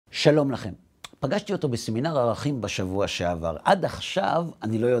שלום לכם. פגשתי אותו בסמינר ערכים בשבוע שעבר. עד עכשיו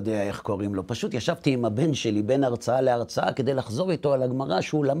אני לא יודע איך קוראים לו. פשוט ישבתי עם הבן שלי בין הרצאה להרצאה כדי לחזור איתו על הגמרא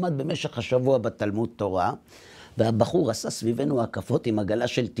שהוא למד במשך השבוע בתלמוד תורה. והבחור עשה סביבנו הקפות עם עגלה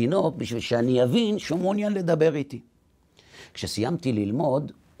של תינוק בשביל שאני אבין שהוא מעוניין לדבר איתי. כשסיימתי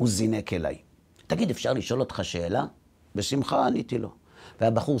ללמוד, הוא זינק אליי. תגיד, אפשר לשאול אותך שאלה? בשמחה עניתי לו.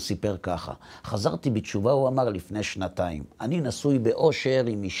 והבחור סיפר ככה, חזרתי בתשובה, הוא אמר, לפני 2 אני נשוי באושר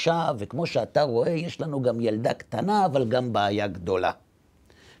עם אישה, וכמו שאתה רואה, יש לנו גם ילדה קטנה, אבל גם בעיה גדולה.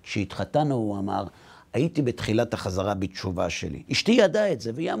 כשהתחתנו, הוא אמר, הייתי בתחילת החזרה בתשובה שלי. אשתי ידעה את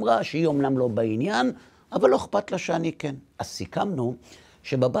זה, והיא אמרה שהיא אומנם לא בעניין, אבל לא אכפת לה שאני כן. אז סיכמנו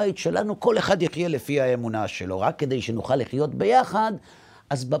שבבית שלנו כל אחד יחיה לפי האמונה שלו, רק כדי שנוכל לחיות ביחד,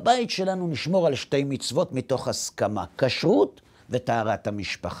 אז בבית שלנו נשמור על 2 מצוות מתוך הסכמה, כשרות וטהרת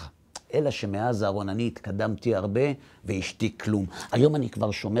המשפחה. אלא שמאז אהרון אני התקדמתי הרבה ואשתי כלום. היום אני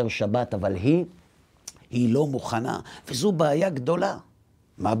כבר שומר שבת, אבל היא לא מוכנה, וזו בעיה גדולה.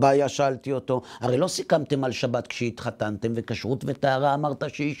 מה הבעיה? שאלתי אותו. הרי לא סיכמתם על שבת כשהתחתנתם, וכשרות וטהרה אמרת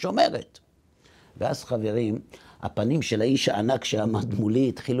שהיא שומרת. ואז חברים, הפנים של האיש הענק שעמד מולי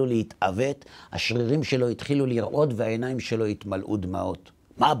התחילו להתעוות, השרירים שלו התחילו לרעוד והעיניים שלו התמלאו דמעות.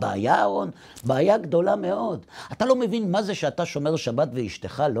 מה הבעיה, אהרון? בעיה גדולה מאוד. אתה לא מבין מה זה שאתה שומר שבת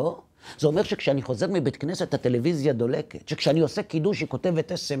ואשתך לא? זה אומר שכשאני חוזר מבית כנסת הטלוויזיה דולקת, שכשאני עושה קידוש היא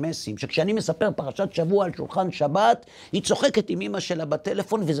כותבת SMSים, שכשאני מספר פרשת שבוע על שולחן שבת, היא צוחקת עם אמא שלה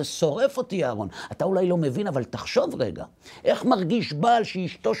בטלפון, וזה שורף אותי, אהרון. אתה אולי לא מבין, אבל תחשוב רגע. איך מרגיש בעל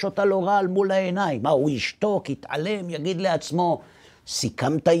שאשתו שותה לו רע על מול העיניים? מה, הוא ישתוק, יתעלם, יגיד לעצמו,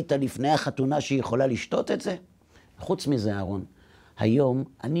 סיכמת איתה לפני החתונה שהיא יכולה לשתות את זה? חוץ מזה, אהרון, היום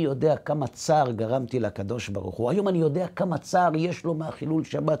אני יודע כמה צער גרמתי לקדוש ברוך הוא. היום אני יודע כמה צער יש לו מהחילול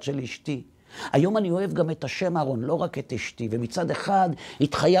שבת של אשתי. היום אני אוהב גם את השם, אהרון, לא רק את אשתי. ומצד אחד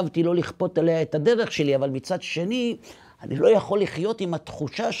התחייבתי לא לכפות עליה את הדרך שלי, אבל מצד שני אני לא יכול לחיות עם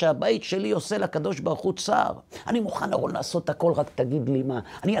התחושה שהבית שלי עושה לקדוש ברוך הוא צער. אני מוכן, אהרון, לעשות הכל, רק תגיד לי מה.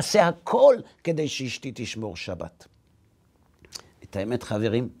 אני אעשה הכל כדי שאשתי תשמור שבת. את האמת,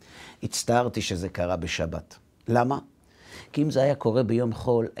 חברים, הצטערתי שזה קרה בשבת. למה? כי אם זה היה קורה ביום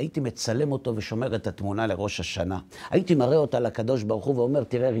חול, הייתי מצלם אותו ושומר את התמונה לראש השנה. הייתי מראה אותה לקדוש ברוך הוא ואומר,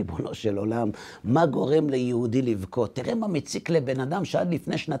 תראה ריבונו של עולם, מה גורם ליהודי לבכות? תראה מה מציק לבן אדם שעד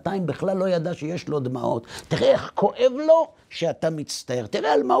לפני 2 בכלל לא ידע שיש לו דמעות. תראה איך כואב לו שאתה מצטער.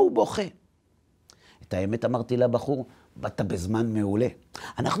 תראה על מה הוא בוכה. את האמת אמרתי לבחור, באת בזמן מעולה.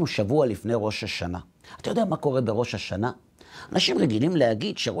 אנחנו שבוע לפני ראש השנה. אתה יודע מה קורה בראש השנה? אנשים רגילים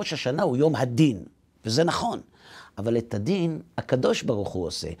להגיד שראש השנה הוא יום הדין, וזה נכון. אבל את הדין הקדוש ברוך הוא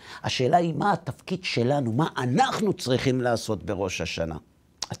עושה. השאלה היא מה התפקיד שלנו, מה אנחנו צריכים לעשות בראש השנה.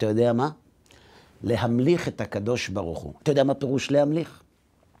 אתה יודע מה? להמליך את הקדוש ברוך הוא. אתה יודע מה פירוש להמליך?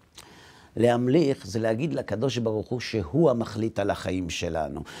 להמליך זה להגיד לקדוש ברוך הוא שהוא המחליט על החיים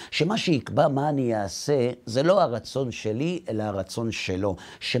שלנו. שמה שיקבע מה אני אעשה זה לא הרצון שלי אלא הרצון שלו.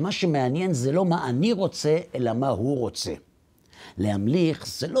 שמה שמעניין זה לא מה אני רוצה אלא מה הוא רוצה. להמליך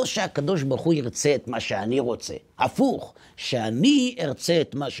זה לא שהקדוש ברוך הוא ירצה את מה שאני רוצה. הפוך, שאני ארצה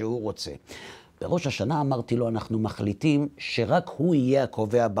את מה שהוא רוצה. בראש השנה אמרתי לו, אנחנו מחליטים שרק הוא יהיה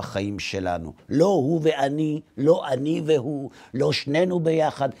הקובע בחיים שלנו. לא הוא ואני, לא אני והוא, לא שנינו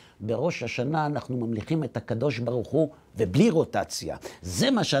ביחד. בראש השנה אנחנו ממליכים את הקדוש ברוך הוא ובלי רוטציה.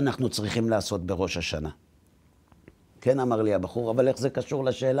 זה מה שאנחנו צריכים לעשות בראש השנה. כן, אמר לי הבחור, אבל איך זה קשור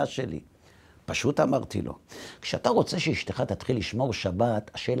לשאלה שלי? פשוט אמרתי לו, כשאתה רוצה שאשתך תתחיל לשמור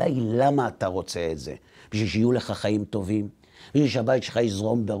שבת, השאלה היא למה אתה רוצה את זה? בשביל שיהיו לך חיים טובים? בשביל שהבית שלך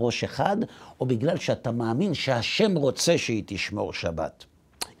יזרום בראש אחד? או בגלל שאתה מאמין שהשם רוצה שהיא תשמור שבת?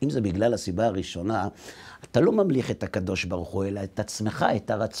 אם זה בגלל הסיבה הראשונה, אתה לא ממליך את הקדוש ברוך הוא, אלא את עצמך,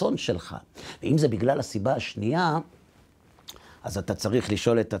 את הרצון שלך. ואם זה בגלל הסיבה השנייה, אז אתה צריך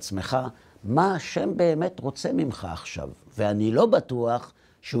לשאול את עצמך, מה השם באמת רוצה ממך עכשיו? ואני לא בטוח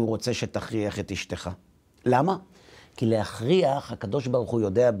שהוא רוצה שתכריח את אשתך. למה? כי להכריח, הקדוש ברוך הוא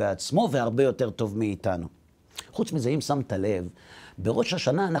יודע בעצמו והרבה יותר טוב מאיתנו. חוץ מזה, אם שמת לב, בראש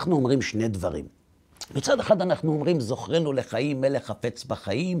השנה אנחנו אומרים 2 דברים. מצד אחד אנחנו אומרים, זוכרנו לחיים, מלך חפץ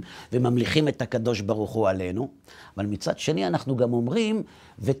בחיים, וממליכים את הקדוש ברוך הוא עלינו. אבל מצד שני אנחנו גם אומרים,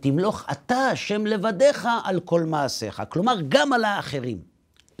 ותמלוך אתה השם לבדיך על כל מעשיך. כלומר, גם על האחרים.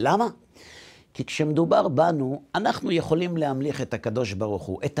 למה? כי כשמדובר בנו, אנחנו יכולים להמליך את הקדוש ברוך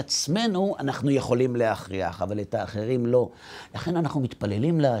הוא. את עצמנו אנחנו יכולים להכריח, אבל את האחרים לא. לכן אנחנו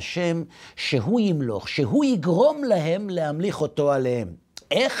מתפללים להשם שהוא ימלוך, שהוא יגרום להם להמליך אותו עליהם.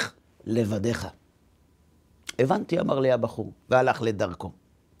 איך? לבדיך. הבנתי, אמר לי הבחור, והלך לדרכו.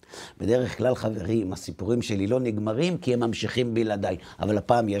 בדרך כלל, חברים, הסיפורים שלי לא נגמרים כי הם ממשיכים בלעדיי, אבל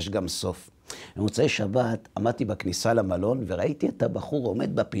הפעם יש גם סוף. במוצאי שבת עמדתי בכניסה למלון וראיתי את הבחור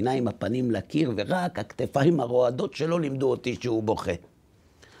עומד בפינה עם הפנים לקיר, ורק הכתפיים הרועדות שלו לימדו אותי שהוא בוכה.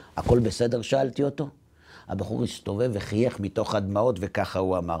 הכל בסדר? שאלתי אותו. הבחור הסתובב וחייך מתוך הדמעות, וככה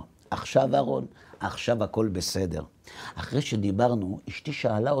הוא אמר: עכשיו אהרן, עכשיו הכל בסדר. אחרי שדיברנו, אשתי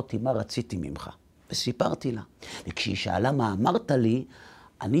שאלה אותי מה רציתי ממך, וסיפרתי לה. וכשהיא שאלה מה אמרת לי,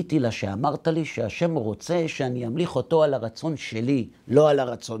 עניתי לה שאמרת לי שהשם רוצה שאני אמליך אותו על הרצון שלי, לא על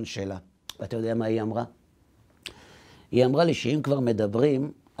הרצון שלה. ואתה יודע מה היא אמרה? היא אמרה לי שאם כבר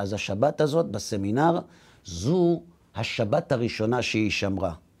מדברים, אז השבת הזאת בסמינר, זו השבת הראשונה שהיא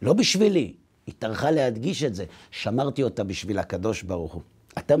שמרה. לא בשבילי, היא טרחה להדגיש את זה. שמרתי אותה בשביל הקדוש ברוך הוא.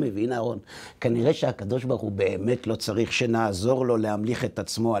 אתה מבין, אהרן? כנראה שהקדוש ברוך הוא באמת לא צריך שנעזור לו להמליך את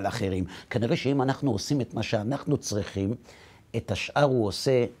עצמו על אחרים. כנראה שאם אנחנו עושים את מה שאנחנו צריכים, את השאר הוא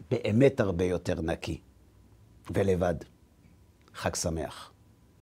עושה באמת הרבה יותר נקי. ולבד. חג שמח.